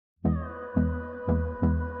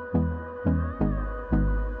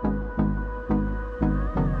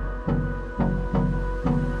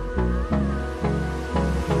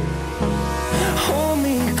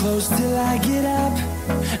close till I get up.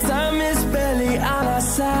 Time is barely on our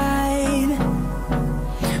side.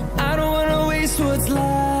 I don't wanna waste what's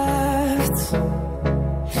left.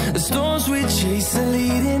 The storms we chase are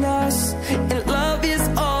leading us, and love is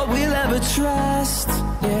all we'll ever trust.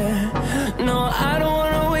 Yeah, no, I don't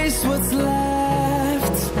wanna waste what's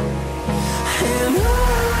left. And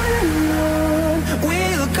on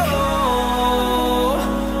we'll go,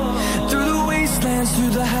 through the wastelands,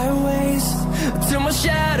 through the highways, till my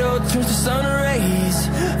shadow turns to sun rays.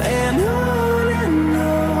 And on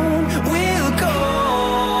we'll go,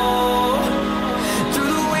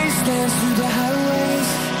 through the wastelands, through the highways,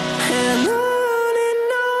 and on we'll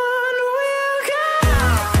go.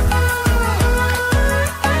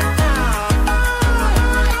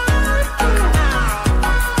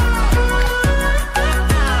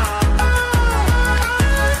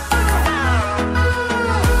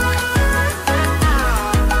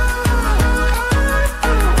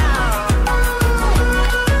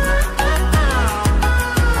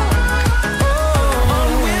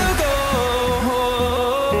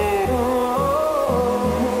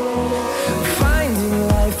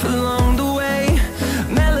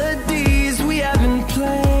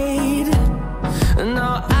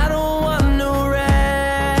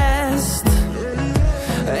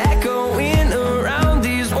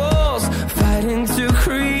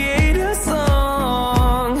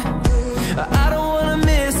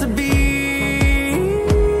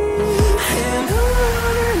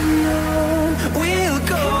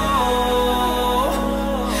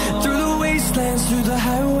 Through the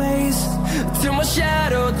highways, till my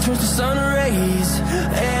shadow turns to sun rays.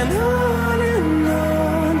 And on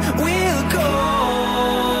we'll go,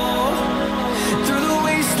 through the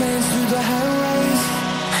wastelands, through the highways,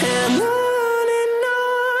 and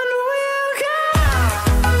on we'll go.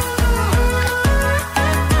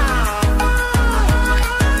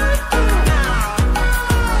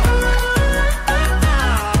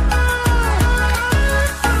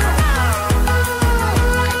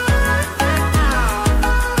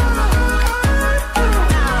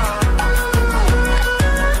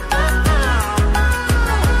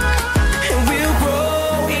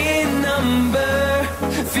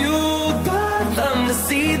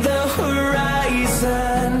 See the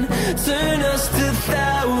horizon, turn us to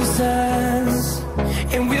thousands,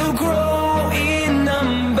 and we'll grow in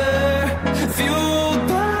number, fueled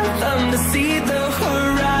by them to see the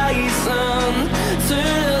horizon,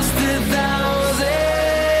 turn us to thousands,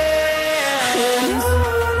 and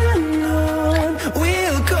on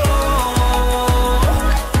we'll go,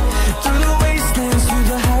 through the wastelands, through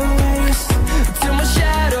the highways, till my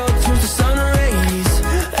shadow turns to sun rays.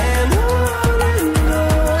 And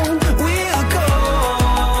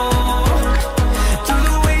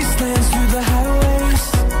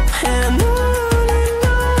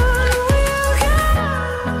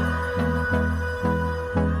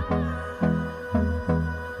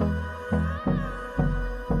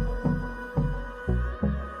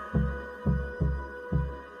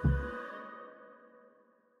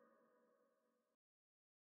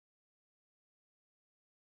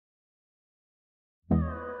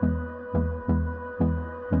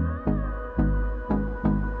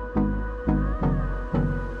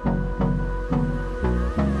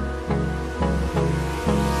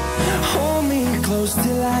close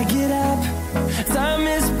till I get up. Time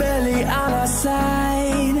is barely on our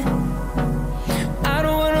side. I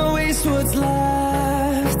don't wanna waste what's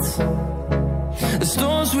left. The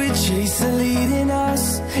storms we chase are leading us,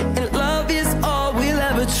 and love is all we'll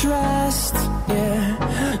ever trust. Yeah,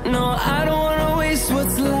 no, I don't wanna waste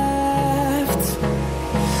what's left.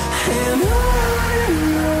 And on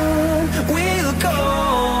we'll go,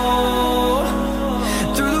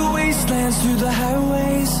 through the wastelands, through the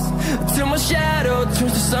highways, till my shadow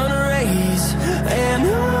turns to sun rays.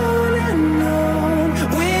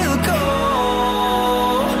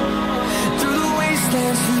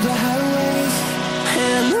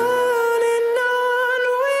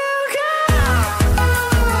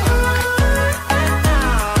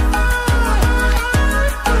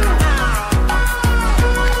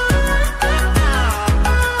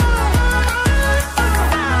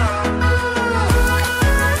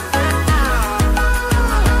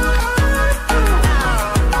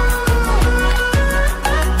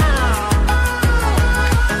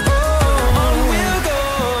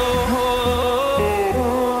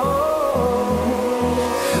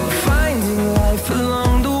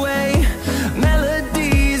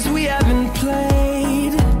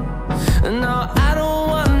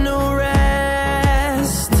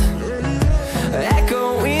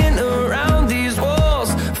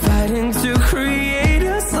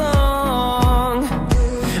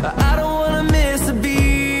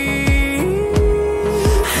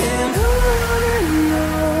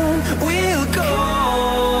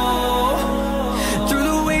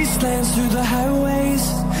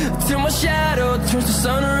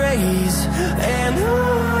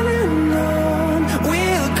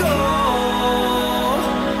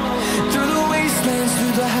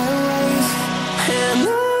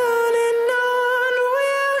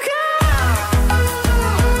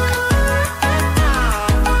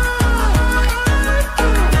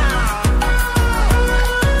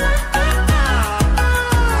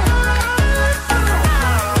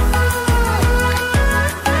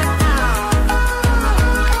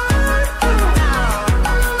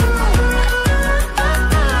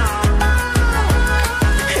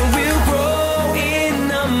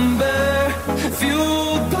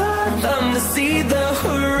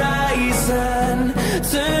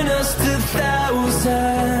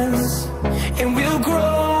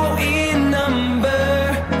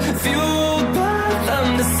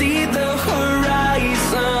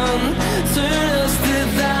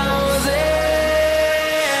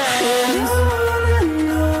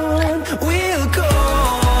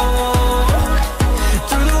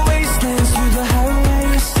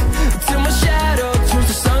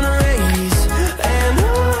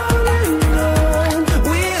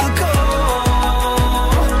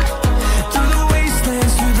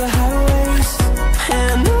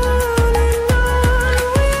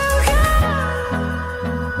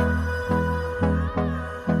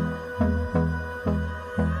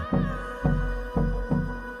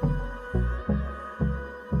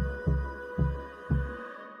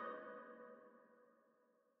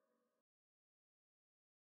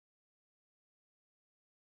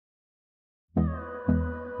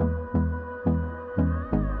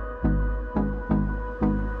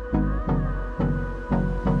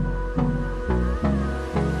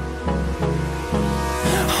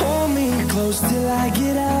 close till I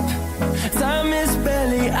get up. Time is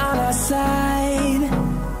barely on our side.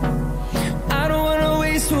 I don't wanna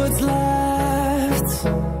waste what's left.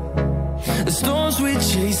 The storms we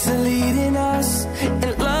chase are leading us,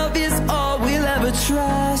 and love is all we'll ever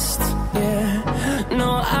trust. Yeah, no,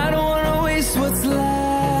 I don't wanna waste what's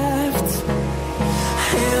left.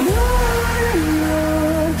 And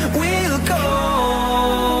on we'll go,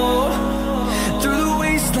 through the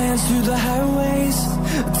wastelands, through the highways,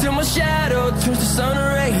 till my shadow turns to sun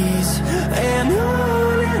rays. And on